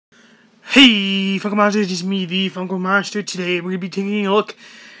Hey, Funko Monsters, it's me, the Funko Monster. Today we're going to be taking a look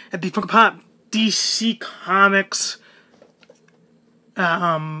at the Funko Pop DC Comics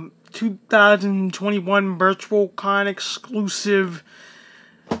 2021 Virtual Con exclusive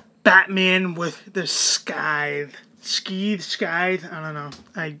Batman with the Scythe. Scythe? I don't know.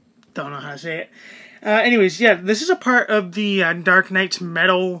 I don't know how to say it. Anyways, yeah, this is a part of the Dark Knight's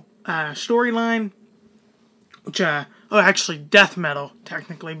Metal storyline. Which, actually, Death Metal,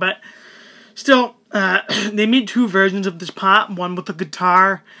 technically, but still, they made two versions of this pop, one with the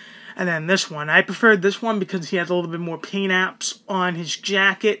guitar, and then this one. I preferred this one because he has a little bit more paint apps on his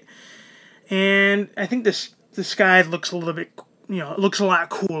jacket, and I think this guy looks a little bit, it looks a lot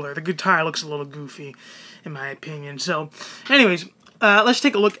cooler. The guitar looks a little goofy, in my opinion. So, anyways, let's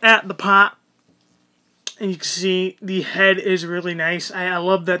take a look at the pop, and you can see the head is really nice. I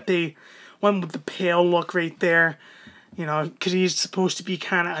love that they went with the pale look right there, because he's supposed to be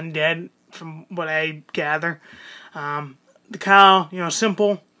kind of undead, from what I gather. The cowl,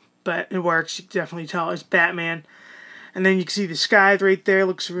 simple, but it works. You can definitely tell it's Batman. And then you can see the Scythe right there.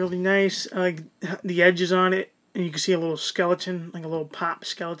 Looks really nice. I like the edges on it. And you can see a little skeleton, like a little pop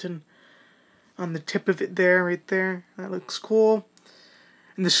skeleton on the tip of it there, right there. That looks cool.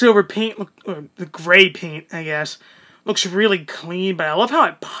 And the silver paint, or the gray paint, I guess, looks really clean. But I love how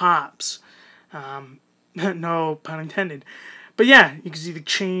it pops. No pun intended. But yeah, you can see the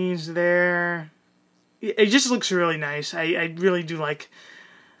chains there. It just looks really nice. I really do like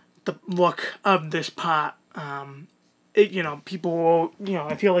the look of this pop. People will,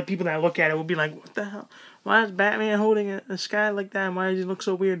 I feel like people that look at it will be like, what the hell? Why is Batman holding a sky like that? Why does he look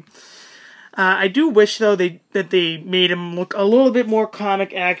so weird? I do wish, though, that they made him look a little bit more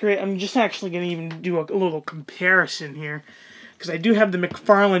comic accurate. I'm just actually going to even do a little comparison here. Because I do have the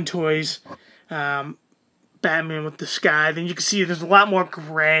McFarlane toys, Batman with the Scythe, and you can see there's a lot more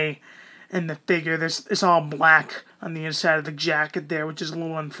gray in the figure. It's all black on the inside of the jacket there, which is a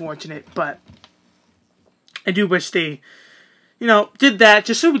little unfortunate, but I do wish they, did that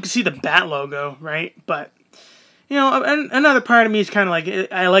just so we could see the Bat logo, right? But, another part of me is kind of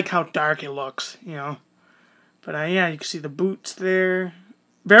like, I like how dark it looks, But, yeah, you can see the boots there.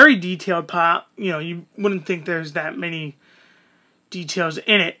 Very detailed pop. You wouldn't think there's that many details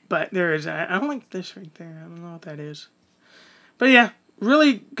in it, but there is. I don't like this right there. I don't know what that is. But yeah,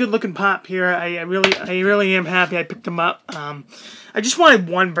 really good looking pop here. I really am happy I picked them up. I just wanted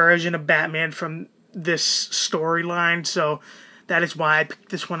one version of Batman from this storyline, so that is why I picked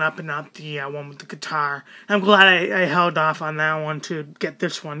this one up and not the one with the guitar. I'm glad I held off on that one to get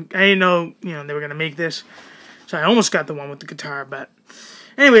this one. I didn't know, they were gonna make this, so I almost got the one with the guitar. But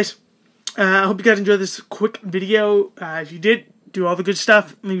anyways, I hope you guys enjoyed this quick video. If you did, do all the good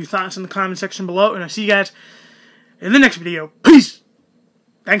stuff. Leave your thoughts in the comment section below. And I'll see you guys in the next video. Peace!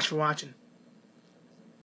 Thanks for watching.